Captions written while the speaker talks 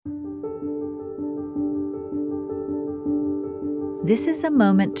This is a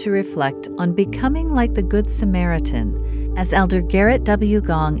moment to reflect on becoming like the Good Samaritan, as Elder Gerrit W.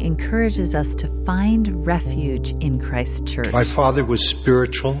 Gong encourages us to find refuge in Christ's church. My father was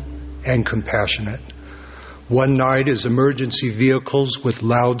spiritual and compassionate. One night, as emergency vehicles with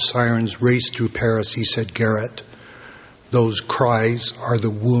loud sirens raced through Paris, he said, "Gerrit, those cries are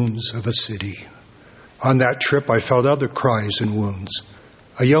the wounds of a city." On that trip, I felt other cries and wounds.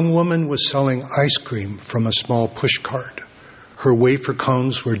 A young woman was selling ice cream from a small push cart. Her wafer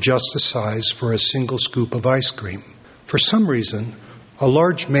cones were just the size for a single scoop of ice cream. For some reason, a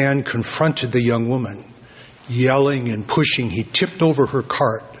large man confronted the young woman. Yelling and pushing, he tipped over her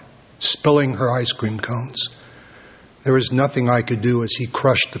cart, spilling her ice cream cones. There was nothing I could do as he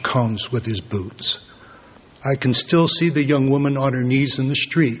crushed the cones with his boots. I can still see the young woman on her knees in the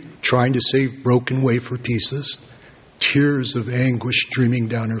street, trying to save broken wafer pieces, tears of anguish streaming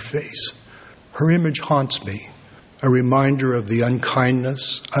down her face. Her image haunts me, a reminder of the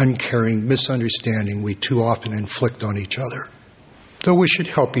unkindness, uncaring, misunderstanding we too often inflict on each other. Though we should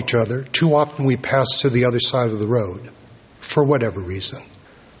help each other, too often we pass to the other side of the road, for whatever reason.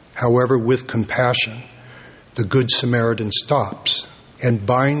 However, with compassion, the Good Samaritan stops and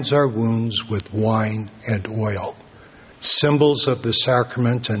binds our wounds with wine and oil. Symbols of the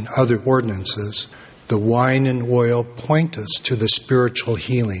sacrament and other ordinances, the wine and oil point us to the spiritual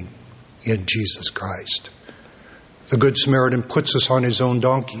healing in Jesus Christ. The Good Samaritan puts us on his own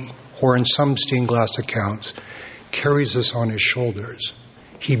donkey, or in some stained glass accounts, carries us on his shoulders.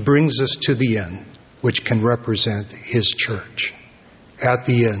 He brings us to the inn, which can represent his church. At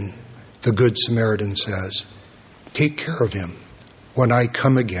the inn, the Good Samaritan says, "Take care of him. When I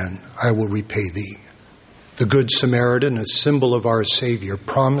come again, I will repay thee." The Good Samaritan, a symbol of our Savior,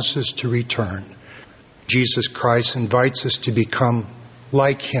 promises to return. Jesus Christ invites us to become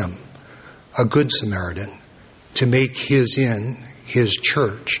like him, a Good Samaritan, to make his inn, his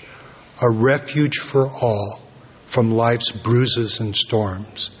church, a refuge for all from life's bruises and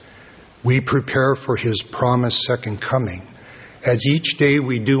storms. We prepare for his promised second coming, as each day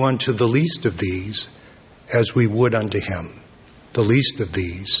we do unto the least of these as we would unto him. The least of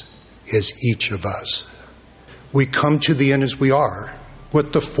these is each of us. We come to the end as we are,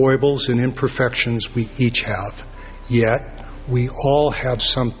 with the foibles and imperfections we each have, yet we all have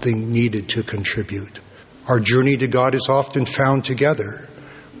something needed to contribute. Our journey to God is often found together.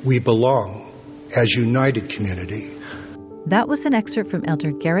 We belong as united community. That was an excerpt from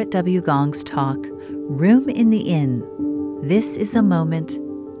Elder Gerrit W. Gong's talk, Room in the Inn. This is a moment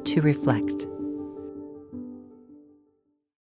to reflect.